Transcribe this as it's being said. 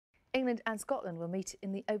England and Scotland will meet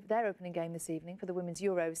in their opening game this evening for the Women's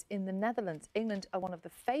Euros in the Netherlands. England are one of the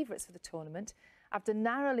favourites for the tournament after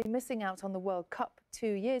narrowly missing out on the World Cup 2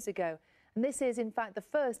 years ago. And this is, in fact, the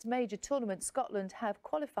first major tournament Scotland have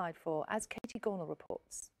qualified for, as Katie Gornall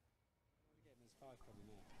reports.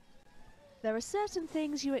 There are certain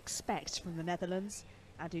things you expect from the Netherlands,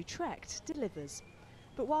 and Utrecht delivers.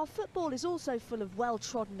 But while football is also full of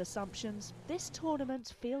well-trodden assumptions, this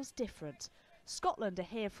tournament feels different. Scotland are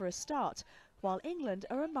here for a start, while England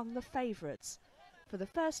are among the favourites. For the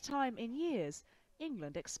first time in years,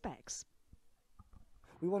 England expects.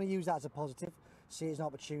 We want to use that as a positive, see it as an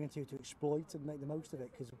opportunity to exploit and make the most of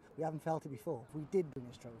it, because we haven't felt it before. If we did bring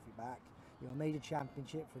this trophy back, a major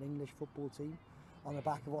championship for an English football team, on the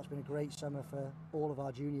back of what's been a great summer for all of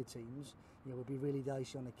our junior teams, would be really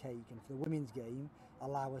dicey on the cake, and for the women's game,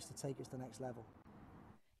 allow us to take us to the next level.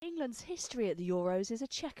 England's history at the Euros is a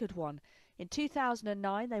checkered one. In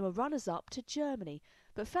 2009 they were runners-up to Germany,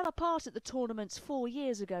 but fell apart at the tournaments 4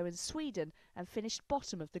 years ago in Sweden and finished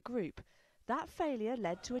bottom of the group. That failure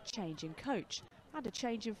led to a change in coach and a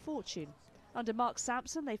change in fortune. Under Mark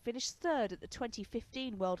Sampson they finished third at the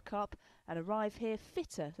 2015 World Cup and arrive here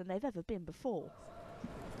fitter than they've ever been before.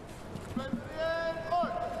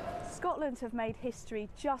 Scotland have made history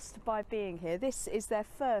just by being here. This is their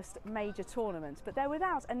first major tournament, but they're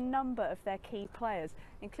without a number of their key players,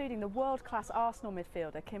 including the world-class Arsenal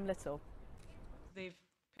midfielder Kim Little. They've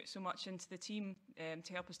put so much into the team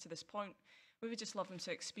to help us to this point. We would just love them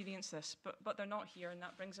to experience this, but they're not here, and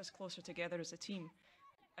that brings us closer together as a team.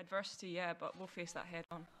 Adversity, yeah, but we'll face that head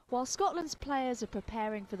on. While Scotland's players are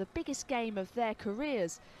preparing for the biggest game of their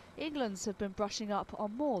careers, England's have been brushing up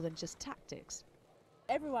on more than just tactics.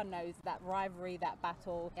 Everyone knows that rivalry, that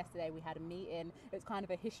battle. Yesterday we had a meeting. It was kind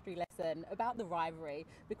of a history lesson about the rivalry,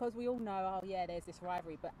 because we all know, oh yeah, there's this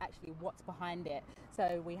rivalry, but actually what's behind it.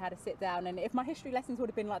 So we had to sit down, and if my history lessons would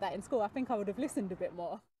have been like that in school, I think I would have listened a bit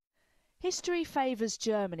more. History favours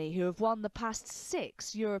Germany, who have won the past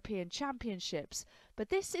 6 European Championships, but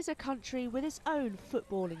this is a country with its own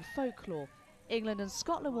footballing folklore. England and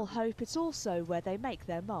Scotland will hope it's also where they make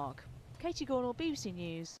their mark. Katie Gornall, BBC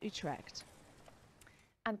News, Utrecht.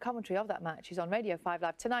 And commentary of that match is on Radio 5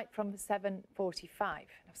 Live tonight from 7:45.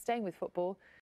 Now, staying with football,